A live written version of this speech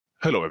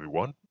Hello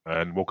everyone,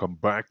 and welcome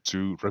back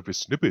to Revit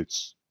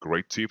Snippets.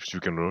 Great tips you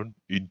can learn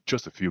in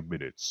just a few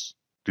minutes.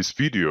 This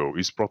video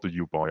is brought to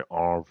you by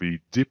RV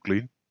Deep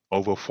Clean,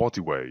 over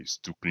 40 ways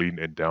to clean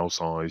and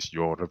downsize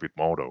your Revit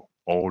model,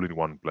 all in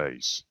one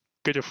place.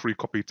 Get your free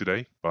copy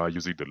today by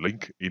using the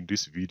link in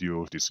this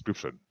video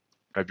description.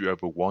 Have you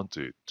ever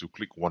wanted to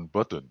click one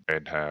button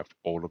and have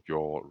all of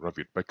your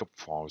Revit backup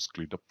files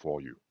cleaned up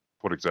for you?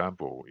 For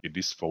example, in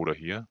this folder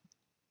here,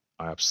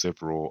 I have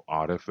several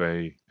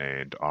RFA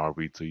and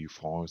RVT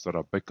files that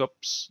are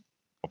backups.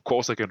 Of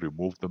course, I can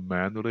remove them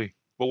manually,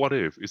 but what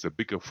if it's a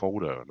bigger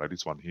folder like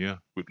this one here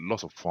with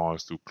lots of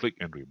files to click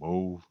and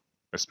remove,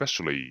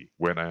 especially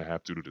when I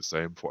have to do the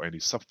same for any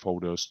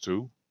subfolders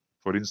too?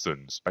 For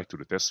instance, back to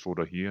the test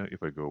folder here,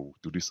 if I go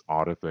to this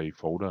RFA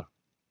folder,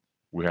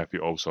 we have here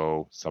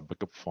also some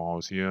backup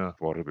files here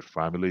for Revit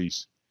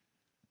families.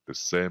 The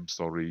same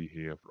story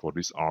here for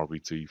this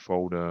RVT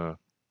folder.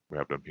 We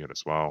have them here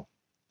as well.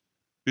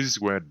 This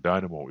is where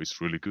Dynamo is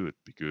really good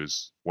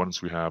because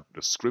once we have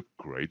the script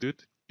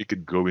created, it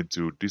can go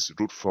into this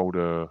root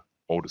folder,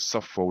 all the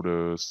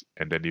subfolders,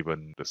 and then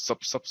even the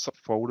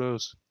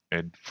subfolders,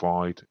 and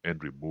find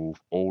and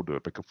remove all the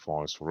backup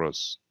files for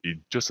us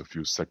in just a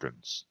few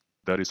seconds.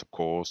 That is, of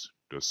course,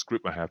 the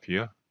script I have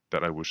here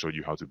that I will show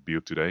you how to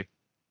build today.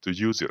 To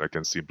use it, I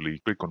can simply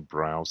click on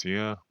Browse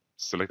here,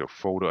 select a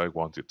folder I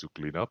wanted to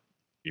clean up.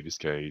 In this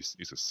case,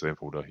 it's the same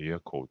folder here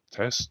called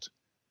Test.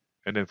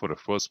 And then for the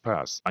first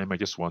pass, I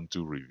might just want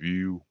to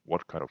review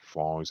what kind of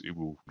files it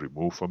will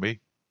remove for me.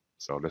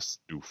 So let's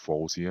do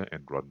false here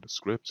and run the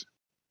script.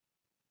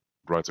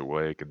 Right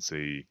away, I can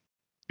see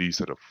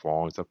these are the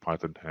files that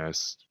Python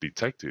has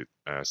detected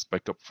as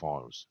backup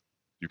files.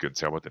 You can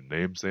tell by the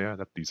names there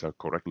that these are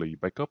correctly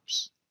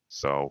backups.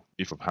 So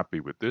if I'm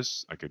happy with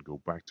this, I can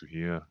go back to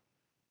here,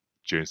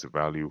 change the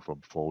value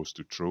from false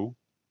to true,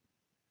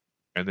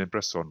 and then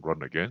press on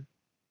run again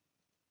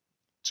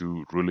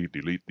to really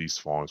delete these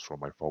files from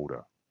my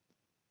folder.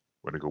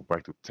 When I go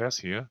back to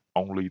test here,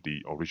 only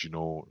the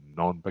original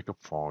non-backup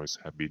files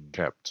have been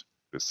kept.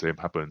 The same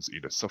happens in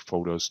the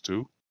subfolders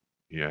too.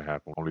 Here I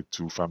have only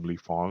 2 family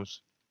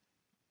files,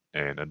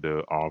 and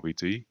under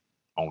RVT,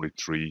 only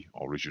 3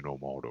 original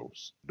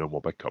models. No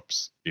more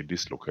backups in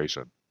this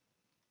location.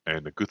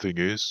 And the good thing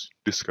is,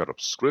 this kind of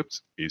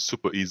script is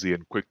super easy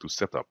and quick to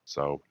set up.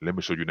 So let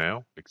me show you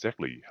now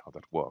exactly how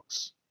that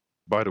works.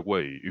 By the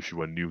way, if you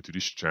are new to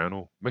this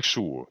channel, make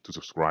sure to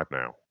subscribe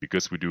now,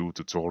 because we do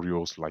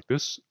tutorials like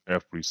this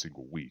every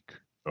single week.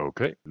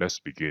 Okay, let's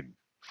begin.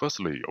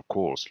 Firstly, of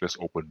course, let's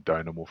open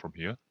Dynamo from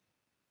here,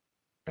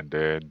 and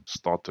then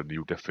start a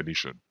new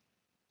definition.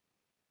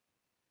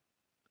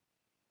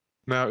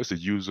 Now, it's the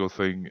usual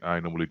thing I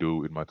normally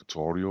do in my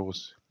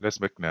tutorials. Let's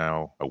make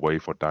now a way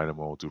for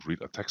Dynamo to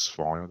read a text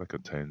file that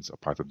contains a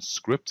Python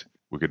script.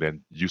 We can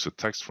then use the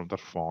text from that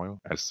file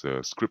as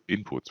a script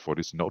input for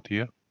this node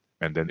here.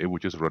 And then it will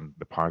just run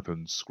the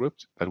Python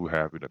script that we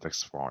have in the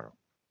text file.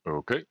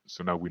 Okay,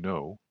 so now we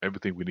know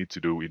everything we need to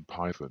do in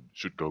Python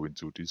should go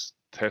into this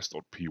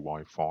test.py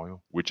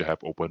file, which I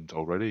have opened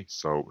already.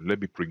 So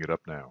let me bring it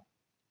up now.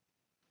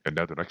 And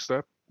now the next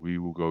step, we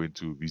will go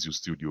into Visual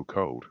Studio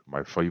Code,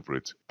 my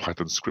favorite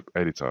Python script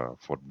editor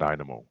for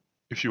Dynamo.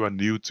 If you are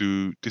new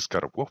to this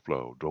kind of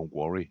workflow, don't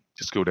worry.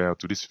 Just go down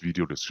to this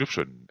video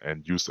description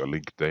and use a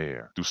link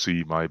there to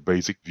see my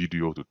basic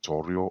video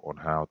tutorial on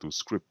how to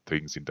script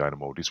things in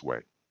Dynamo this way.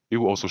 It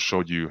will also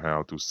show you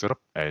how to set up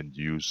and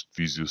use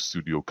Visual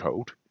Studio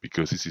Code,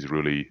 because this is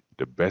really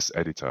the best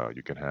editor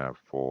you can have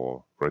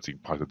for writing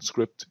Python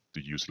script to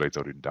use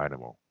later in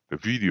Dynamo. The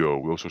video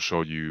will also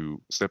show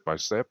you step by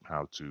step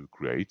how to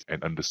create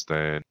and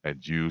understand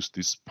and use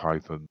this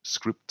Python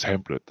script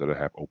template that I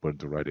have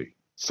opened already.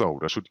 So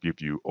that should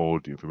give you all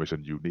the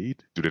information you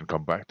need to then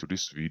come back to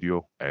this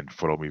video and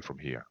follow me from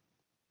here.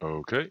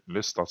 Okay,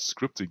 let's start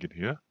scripting in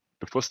here.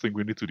 The first thing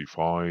we need to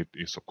define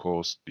is, of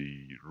course,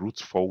 the root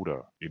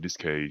folder. In this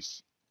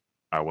case,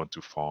 I want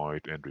to find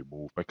and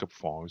remove backup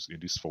files in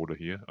this folder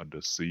here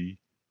under C,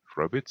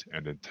 Revit,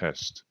 and then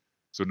test.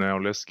 So now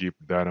let's give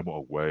Dynamo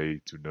a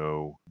way to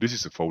know this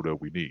is the folder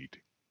we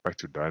need. Back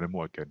to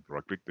Dynamo, I can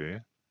right click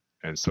there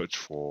and search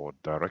for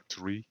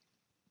directory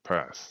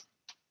path.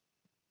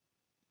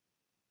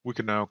 We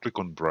can now click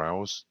on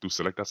Browse to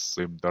select that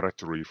same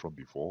directory from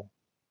before.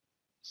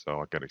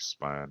 So I can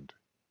expand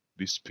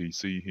this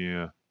PC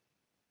here,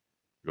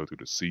 go to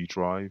the C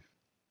drive,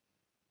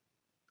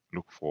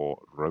 look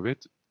for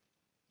Revit,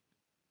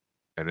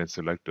 and then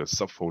select the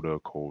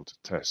subfolder called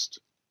Test.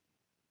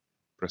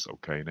 Press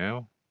OK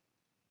now.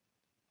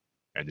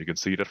 And you can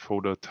see that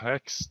folder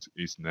text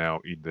is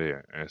now in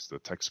there as the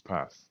text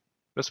path.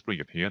 Let's bring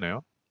it here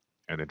now,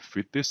 and then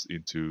fit this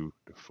into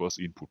the first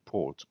input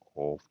port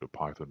of the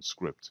Python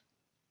script.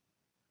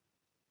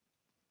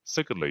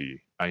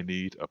 Secondly, I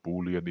need a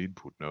Boolean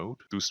input node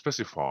to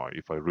specify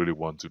if I really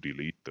want to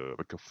delete the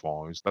backup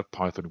files that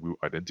Python will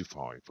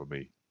identify for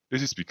me.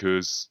 This is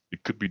because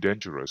it could be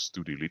dangerous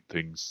to delete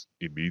things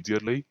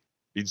immediately.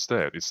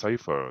 Instead, it's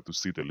safer to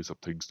see the list of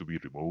things to be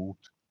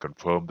removed,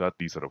 confirm that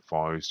these are the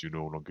files you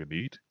no longer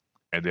need,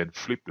 and then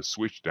flip the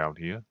switch down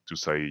here to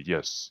say,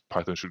 yes,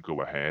 Python should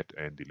go ahead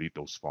and delete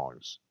those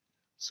files.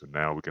 So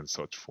now we can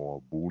search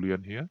for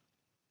Boolean here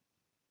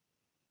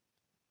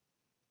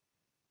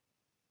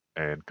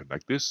and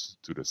connect this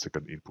to the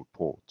second input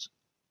port.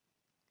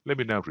 Let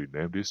me now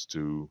rename this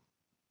to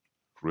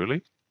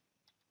really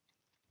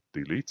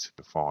delete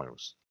the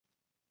files.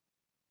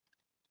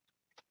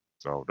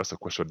 So that's a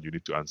question you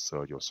need to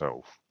answer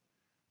yourself.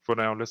 For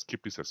now, let's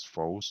keep this as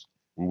false.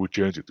 We will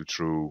change it to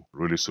true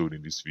really soon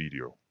in this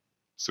video.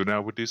 So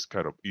now with this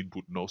kind of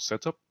input node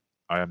setup,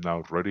 I am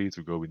now ready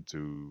to go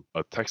into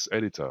a text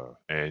editor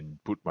and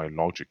put my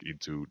logic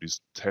into this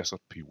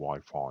test.py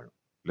file.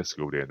 Let's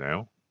go there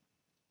now.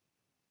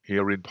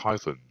 Here in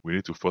Python, we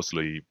need to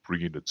firstly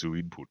bring in the two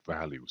input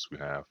values we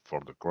have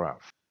from the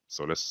graph.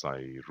 So let's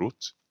say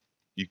root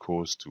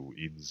equals to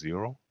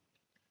int0.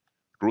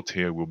 Root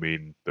here will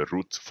mean the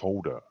root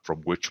folder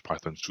from which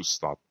Python should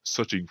start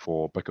searching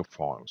for backup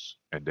files.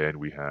 And then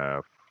we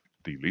have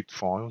delete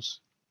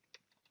files.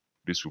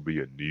 This will be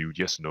a new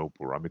yes/no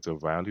parameter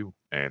value,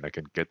 and I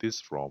can get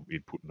this from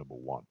input number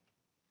 1.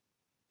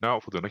 Now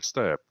for the next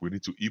step, we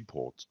need to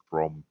import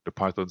from the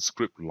Python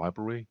script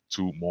library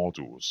two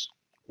modules.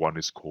 One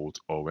is called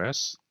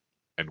OS,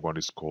 and one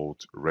is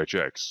called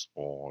regex,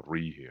 or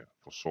re here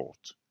for short.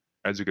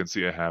 As you can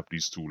see, I have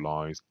these two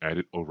lines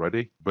added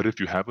already, but if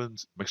you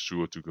haven't, make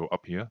sure to go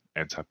up here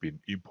and type in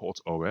import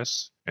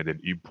OS and then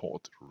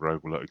import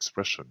regular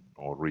expression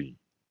or re.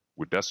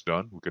 With that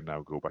done, we can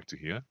now go back to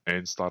here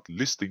and start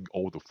listing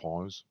all the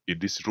files in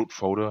this root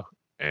folder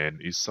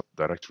and its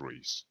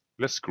subdirectories.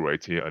 Let's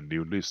create here a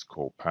new list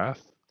called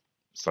path,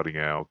 starting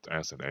out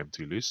as an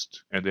empty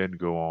list, and then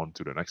go on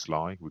to the next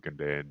line. We can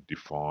then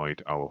define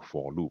our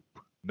for loop.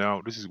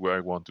 Now, this is where I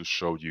want to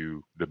show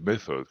you the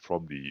method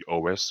from the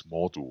OS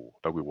module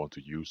that we want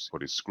to use for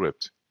this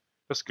script.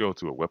 Let's go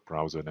to a web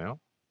browser now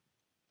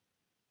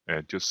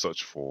and just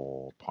search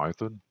for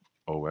Python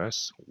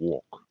OS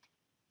walk.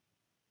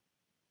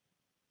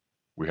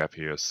 We have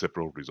here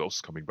several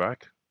results coming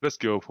back. Let's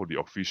go for the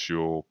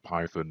official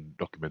Python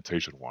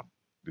documentation one,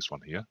 this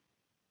one here.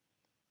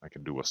 I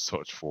can do a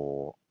search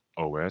for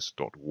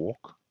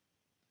os.walk.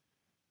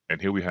 And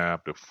here we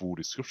have the full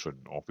description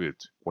of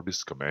it, what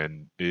this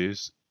command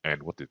is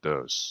and what it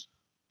does.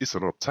 It's a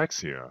lot of text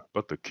here,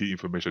 but the key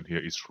information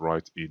here is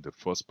right in the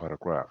first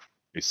paragraph.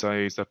 It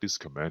says that this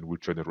command will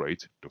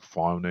generate the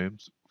file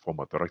names from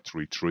a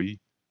directory tree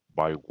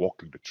by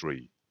walking the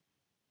tree.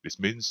 This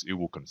means it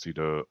will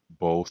consider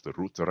both the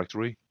root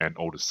directory and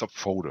all the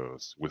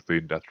subfolders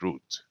within that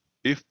root.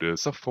 If the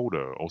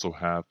subfolder also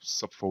have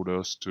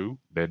subfolders too,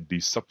 then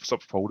these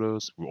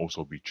subfolders will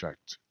also be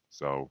checked.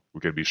 So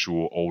we can be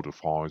sure all the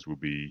files will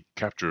be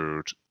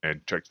captured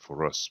and checked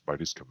for us by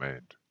this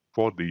command.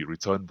 For the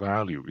return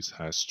value, it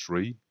has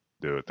three: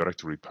 the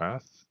directory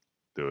path,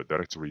 the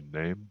directory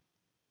name,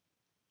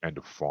 and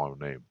the file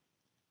name.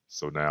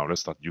 So now let's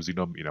start using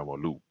them in our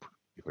loop.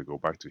 If I go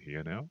back to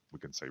here now, we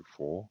can say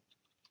for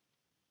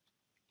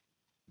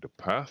the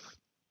path,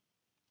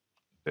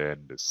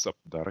 then the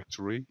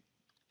subdirectory,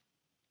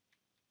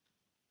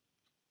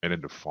 and then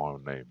the file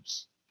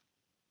names.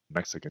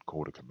 Next, I can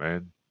call the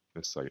command.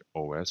 Let's say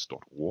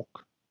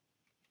os.walk,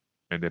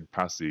 and then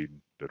pass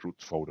in the root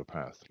folder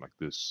path like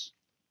this.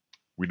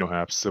 We now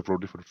have several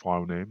different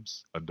file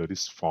names under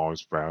this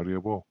files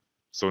variable.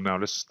 So now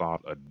let's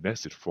start a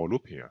nested for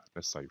loop here.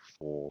 Let's say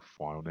for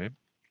file name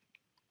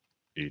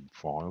in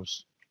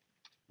files.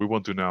 We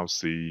want to now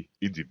see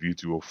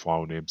individual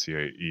file names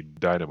here in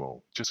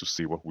Dynamo just to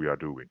see what we are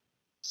doing.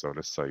 So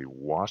let's say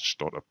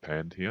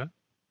watch.append here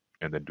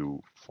and then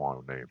do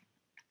file name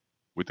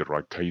with the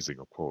right casing,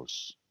 of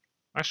course.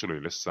 Actually,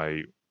 let's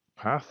say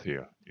path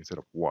here instead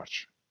of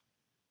watch,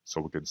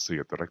 so we can see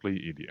it directly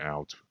in the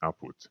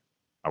output.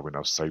 I will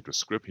now save the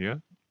script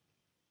here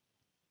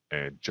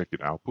and check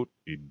it output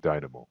in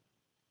Dynamo.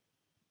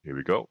 Here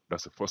we go.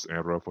 That's the first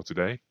error for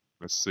today.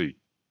 Let's see.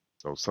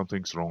 So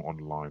something's wrong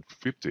on line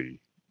 50.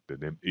 The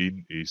name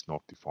in is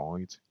not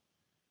defined.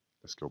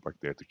 Let's go back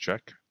there to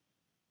check.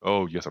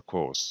 Oh, yes, of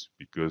course,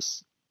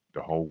 because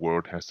the whole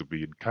word has to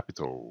be in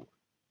capital.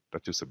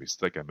 That's just a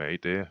mistake I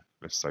made there.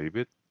 Let's save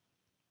it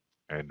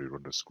and we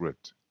run the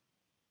script.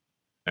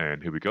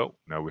 And here we go.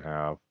 Now we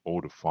have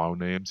all the file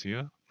names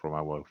here from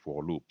our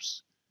for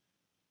loops.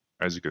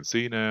 As you can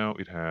see now,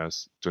 it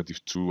has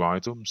 22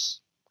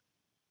 items.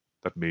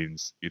 That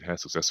means it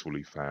has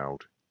successfully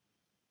found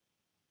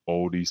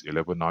all these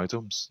 11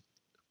 items,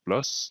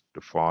 plus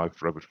the 5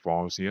 Revit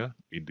files here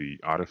in the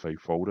RFA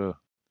folder,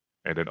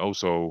 and then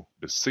also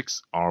the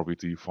 6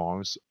 RVT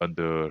files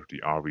under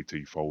the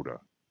RVT folder.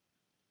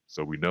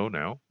 So we know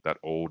now that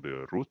all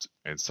the root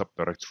and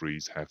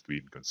subdirectories have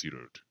been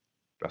considered.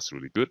 That's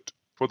really good.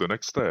 For the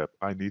next step,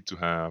 I need to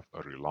have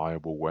a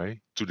reliable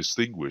way to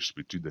distinguish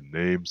between the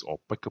names of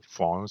backup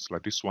files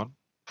like this one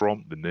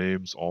from the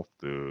names of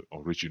the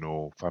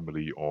original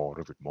family or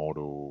Revit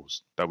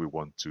models that we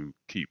want to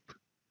keep.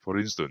 For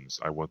instance,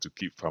 I want to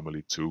keep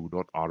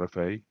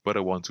family2.rfa, but I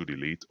want to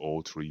delete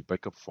all 3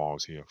 backup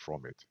files here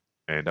from it.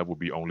 And that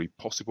will be only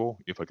possible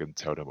if I can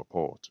tell them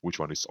apart, which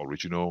one is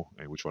original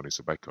and which one is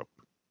a backup.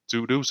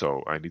 To do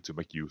so, I need to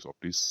make use of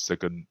this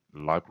second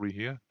library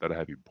here that I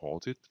have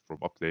imported from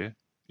up there.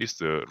 It's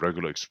the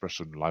regular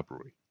expression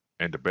library.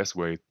 And the best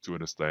way to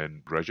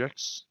understand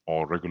regex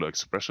or regular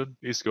expression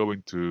is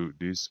going to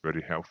this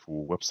very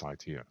helpful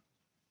website here.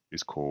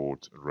 It's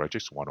called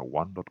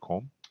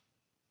regex101.com.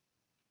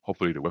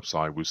 Hopefully the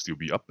website will still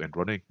be up and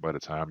running by the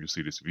time you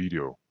see this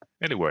video.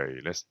 Anyway,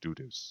 let's do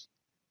this.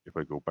 If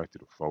I go back to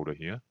the folder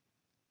here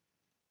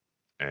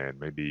and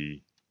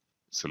maybe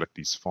select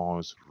these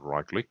files,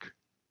 right click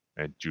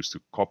and choose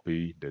to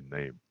copy the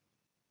name.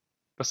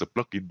 That's a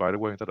plugin, by the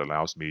way, that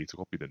allows me to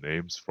copy the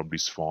names from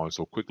these files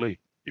so quickly.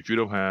 If you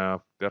don't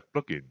have that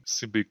plugin,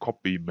 simply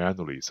copy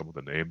manually some of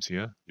the names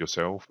here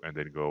yourself and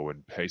then go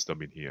and paste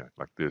them in here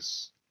like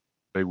this.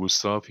 They will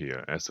serve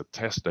here as a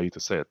test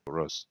data set for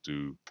us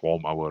to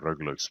form our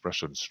regular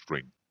expression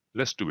string.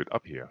 Let's do it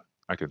up here.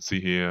 I can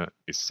see here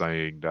it's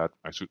saying that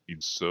I should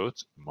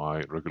insert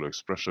my regular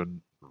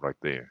expression right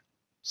there.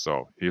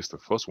 So here's the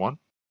first one.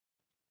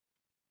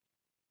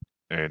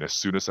 And as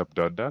soon as I've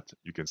done that,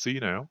 you can see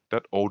now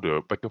that all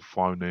the backup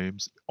file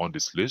names on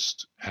this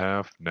list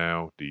have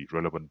now the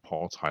relevant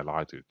parts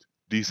highlighted.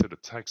 These are the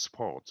text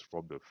parts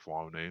from the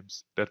file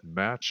names that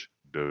match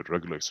the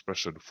regular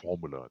expression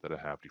formula that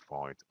I have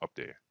defined up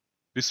there.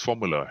 This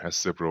formula has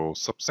several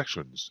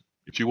subsections.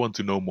 If you want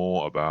to know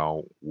more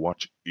about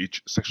what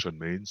each section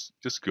means,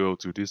 just go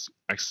to this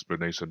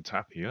explanation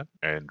tab here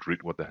and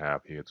read what they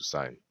have here to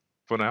say.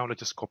 For now, let's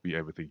just copy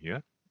everything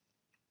here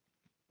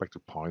back to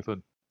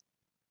Python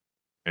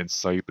and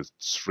save the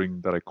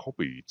string that I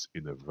copied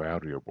in a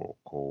variable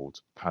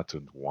called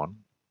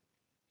pattern1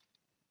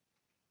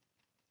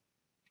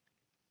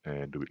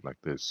 and do it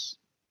like this.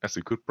 As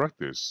a good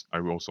practice, I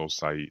will also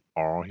say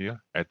R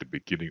here at the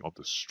beginning of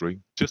the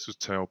string just to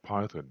tell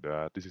Python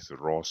that this is a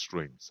raw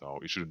string, so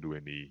it shouldn't do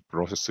any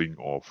processing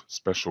of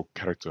special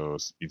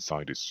characters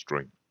inside this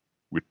string.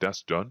 With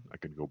that done, I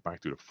can go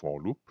back to the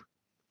for loop,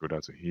 go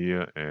down to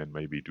here and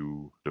maybe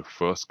do the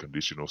first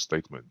conditional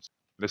statement.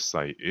 Let's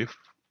say if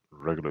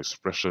regular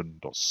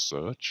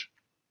expression.search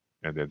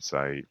and then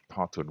say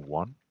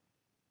pattern1,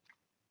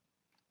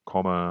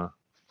 comma,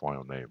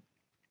 file name.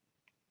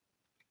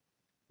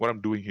 What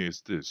I'm doing here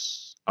is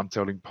this. I'm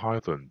telling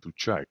Python to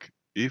check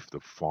if the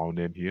file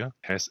name here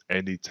has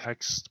any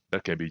text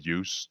that can be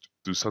used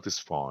to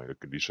satisfy the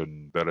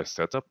condition that I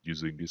set up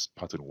using this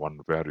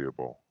pattern1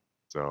 variable.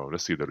 So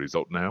let's see the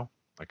result now.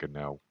 I can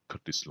now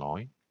cut this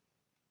line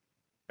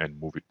and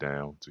move it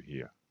down to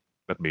here.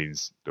 That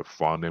means the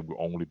file name will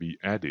only be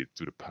added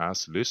to the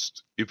pass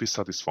list if it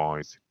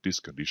satisfies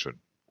this condition.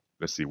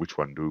 Let's see which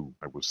one do.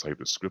 I will save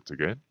the script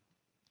again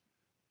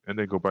and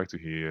then go back to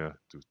here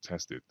to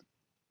test it.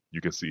 You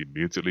can see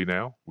immediately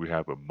now we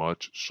have a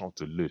much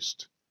shorter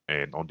list.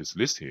 And on this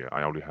list here,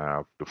 I only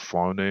have the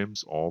file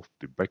names of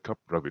the backup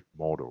Revit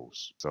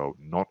models. So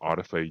not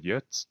RFA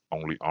yet,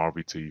 only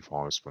RVT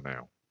files for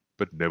now.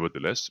 But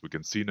nevertheless, we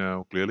can see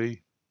now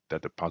clearly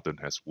that the pattern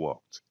has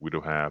worked. We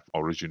don't have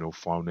original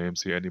file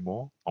names here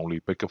anymore, only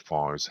backup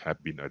files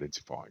have been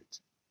identified.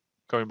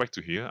 Coming back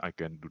to here, I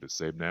can do the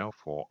same now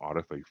for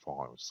RFA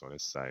files. So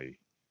let's say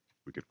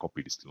we can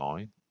copy this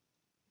line,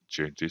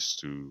 change this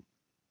to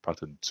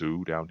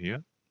pattern2 down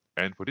here.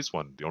 And for this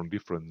one, the only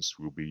difference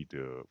will be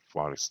the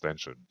file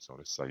extension. So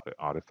let's say the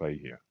RFA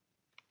here.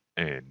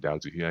 And down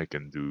to here, I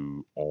can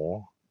do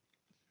or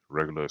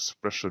regular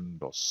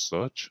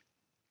expression.search.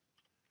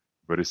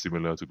 Very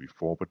similar to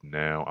before, but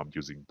now I'm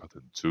using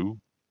pattern2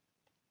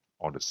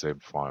 on the same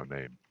file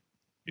name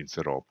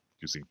instead of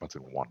using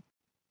pattern1.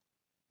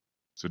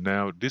 So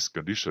now this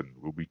condition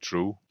will be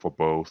true for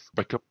both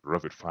backup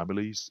Revit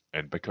families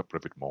and backup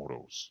Revit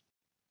models.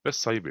 Let's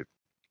save it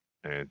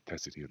and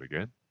test it here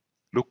again.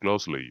 Look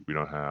closely, we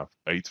now have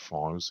 8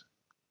 files.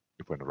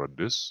 If I run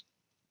this,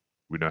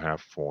 we now have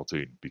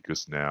 14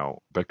 because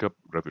now backup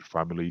Revit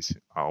families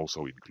are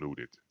also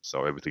included,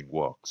 so everything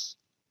works.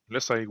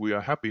 Let's say we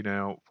are happy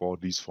now for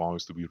these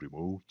files to be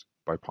removed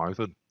by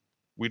Python.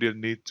 We then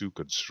need to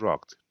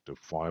construct the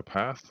file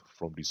path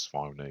from these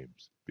file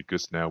names.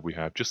 Because now we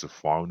have just the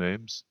file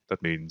names,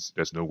 that means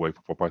there's no way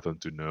for Python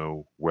to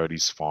know where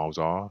these files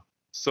are.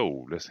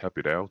 So let's help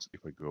it out.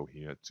 If I go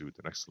here to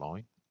the next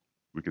line,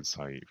 we can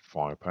say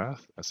file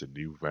path as a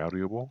new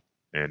variable,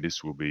 and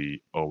this will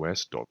be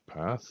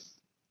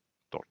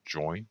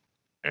os.path.join.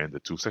 And the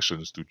two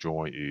sections to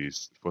join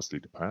is firstly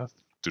the path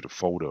to the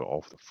folder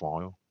of the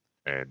file,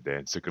 and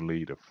then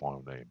secondly the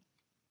file name.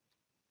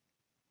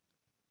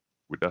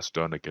 With that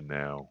done, I can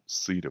now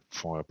see the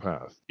file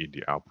path in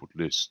the output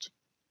list.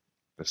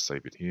 Let's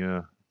save it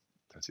here,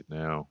 test it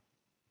now.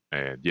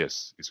 And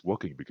yes, it's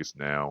working because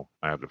now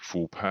I have the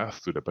full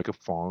path to the backup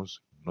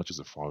files, not just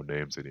the file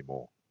names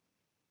anymore.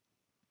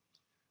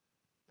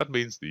 That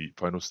means the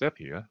final step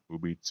here will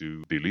be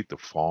to delete the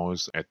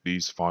files at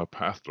these file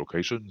path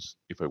locations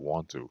if I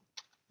want to.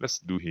 Let's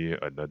do here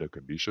another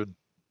condition.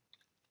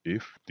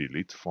 If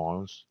delete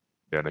files,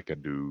 then I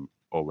can do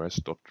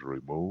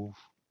os.remove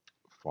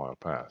file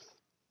path.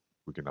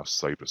 We can now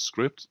save the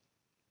script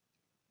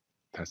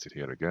test it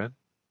here again.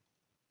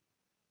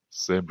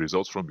 Same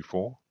results from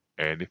before.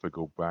 And if I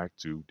go back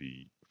to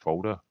the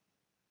folder,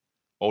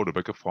 all the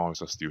backup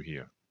files are still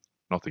here.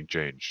 Nothing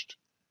changed.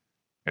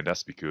 And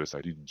that's because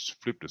I didn't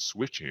flip the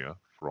switch here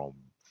from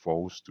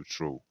false to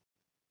true.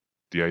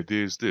 The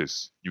idea is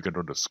this: you can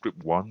run the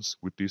script once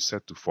with this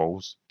set to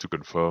false to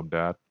confirm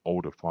that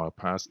all the file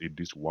paths in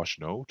this watch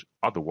node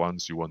are the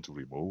ones you want to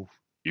remove.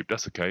 If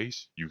that's the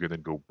case, you can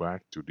then go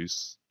back to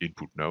this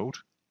input node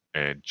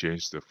and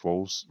change the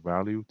false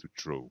value to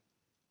true.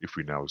 If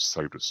we now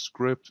save the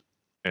script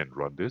and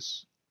run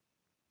this,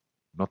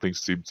 nothing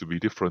seems to be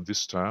different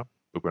this time.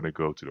 But when I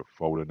go to the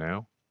folder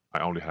now, I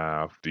only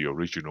have the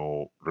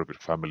original Revit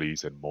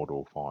families and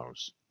model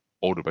files.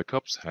 All the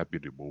backups have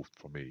been removed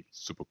for me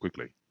super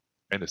quickly.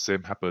 And the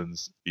same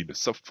happens in the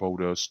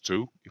subfolders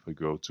too. If I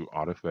go to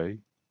RFA,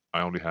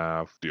 I only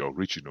have the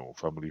original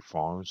family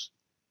files.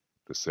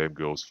 The same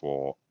goes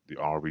for the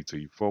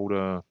RVT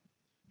folder.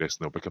 There's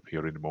no backup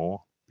here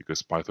anymore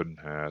because Python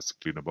has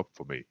cleaned them up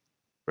for me.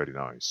 Very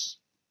nice.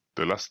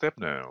 The last step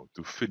now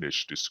to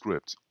finish the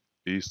script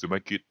is to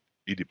make it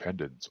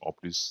independent of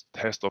this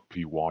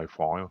test.py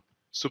file.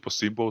 Super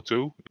simple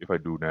too. If I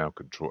do now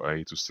Control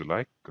A to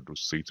select, Control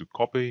C to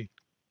copy.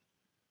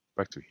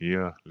 Back to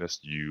here,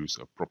 let's use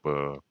a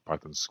proper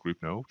Python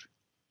script node.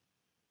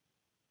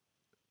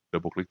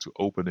 Double click to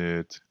open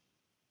it.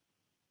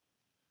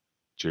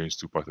 Change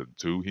to Python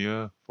 2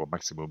 here for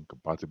maximum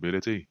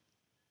compatibility.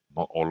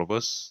 Not all of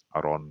us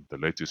are on the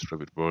latest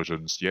Revit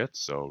versions yet,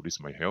 so this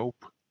may help.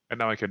 And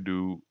now I can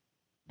do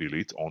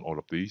delete on all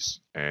of these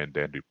and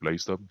then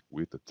replace them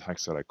with the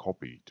text that I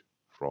copied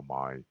from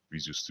my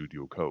Visual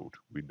Studio Code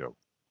window.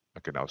 I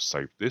can now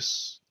save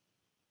this,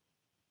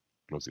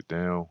 close it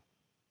down,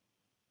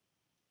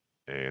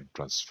 and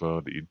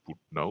transfer the input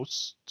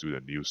nodes to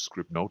the new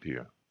script node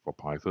here for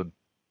Python,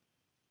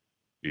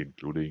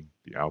 including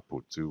the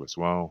output too as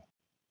well.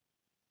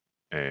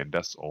 And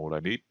that's all I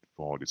need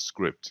for this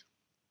script.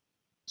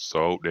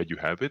 So there you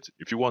have it.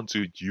 If you want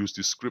to use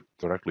this script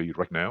directly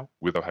right now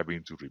without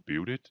having to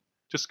rebuild it,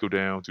 just go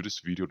down to this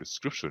video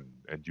description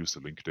and use the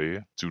link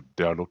there to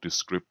download this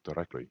script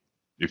directly.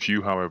 If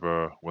you,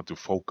 however, want to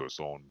focus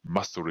on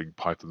mastering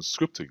Python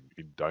scripting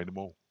in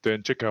Dynamo,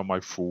 then check out my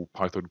full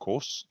Python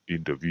course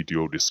in the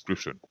video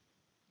description.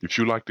 If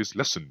you like this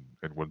lesson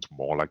and want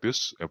more like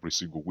this every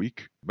single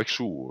week, make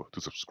sure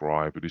to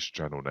subscribe to this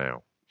channel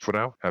now. For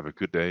now, have a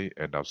good day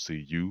and I'll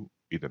see you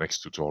in the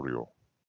next tutorial.